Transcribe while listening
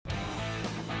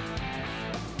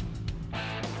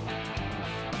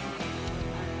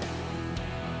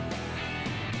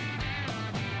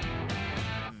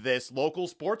This local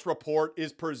sports report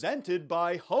is presented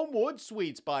by Homewood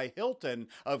Suites by Hilton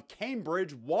of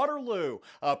Cambridge, Waterloo,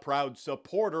 a proud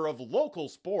supporter of local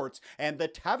sports and the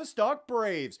Tavistock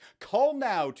Braves. Call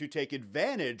now to take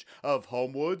advantage of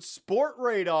Homewood's Sport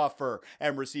Rate offer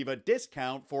and receive a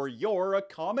discount for your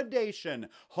accommodation.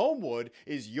 Homewood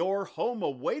is your home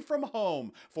away from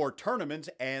home for tournaments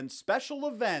and special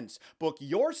events. Book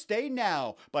your stay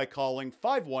now by calling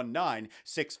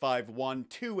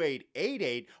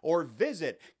 519-651-2888 or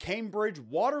visit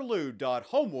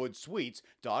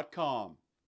cambridgewaterloo.homewoodsuites.com.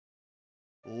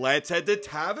 Let's head to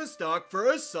Tavistock for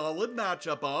a solid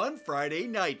matchup on Friday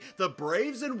night. The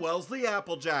Braves and Wellesley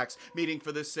Applejacks meeting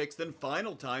for the 6th and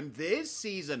final time this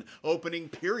season. Opening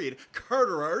period,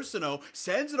 Carter Arsenault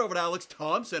sends it over to Alex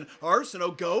Thompson.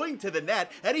 Arsenault going to the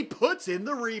net, and he puts in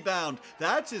the rebound.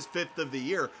 That's his 5th of the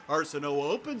year. Arsenault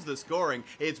opens the scoring.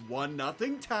 It's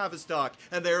 1-0 Tavistock,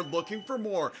 and they're looking for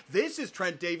more. This is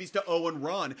Trent Davies to Owen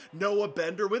Ron. Noah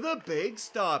Bender with a big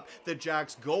stop. The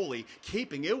Jacks goalie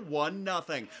keeping it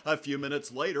 1-0. A few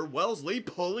minutes later, Wellesley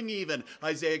pulling even.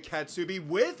 Isaiah Katsubi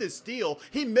with his steal.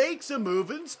 He makes a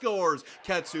move and scores.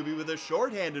 Katsubi with a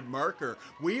shorthanded marker.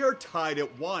 We are tied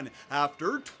at 1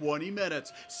 after 20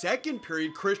 minutes. Second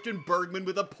period, Christian Bergman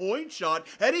with a point shot,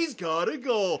 and he's got a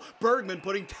goal. Bergman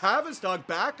putting Tavistock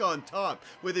back on top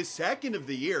with his 2nd of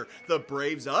the year. The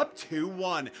Braves up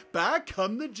 2-1. Back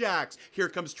come the Jacks. Here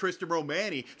comes Tristan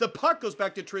Romani. The puck goes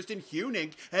back to Tristan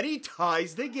Hunink, and he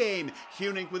ties the game.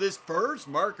 Hunink with his first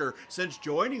marker since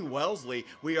joining Wellesley.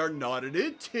 We are knotted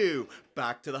at 2.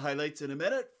 Back to the highlights in a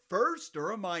minute. First, a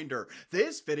reminder,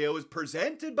 this video is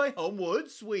presented by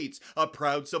Homewood Suites, a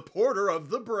proud supporter of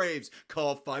the Braves.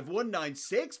 Call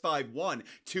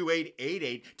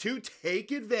 519-651-2888 to take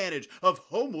advantage of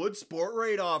Homewood's Sport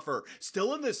Rate offer.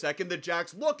 Still in the second, the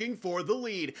Jacks looking for the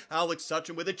lead. Alex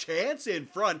Sutchin with a chance in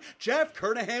front. Jeff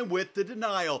Kernahan with the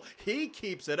denial. He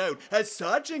keeps it out as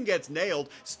Sutchin gets nailed.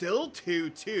 Still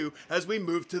 2-2 as we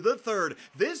move to the third.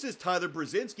 This is Tyler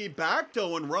Brzezinski back to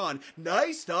Owen Ron.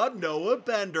 Nice stop, Noah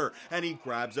Bender. And he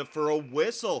grabs it for a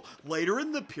whistle. Later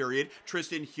in the period,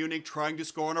 Tristan Hunink trying to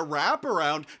score on a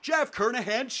wraparound. Jeff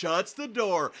Kernahan shuts the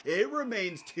door. It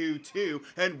remains 2-2,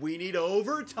 and we need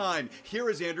overtime. Here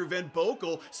is Andrew Van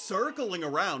Boekel circling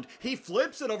around. He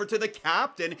flips it over to the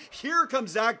captain. Here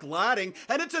comes Zach Gladding,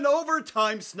 and it's an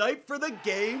overtime snipe for the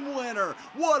game winner.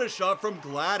 What a shot from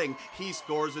Gladding. He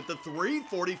scores at the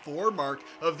 3:44 mark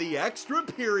of the extra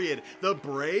period. The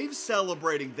Braves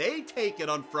celebrating. They take it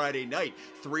on Friday night.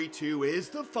 3-2 is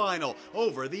the final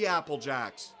over the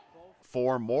Applejacks.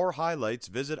 For more highlights,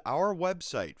 visit our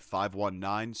website,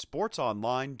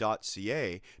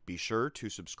 519sportsonline.ca. Be sure to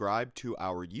subscribe to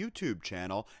our YouTube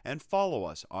channel and follow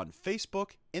us on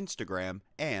Facebook, Instagram,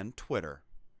 and Twitter.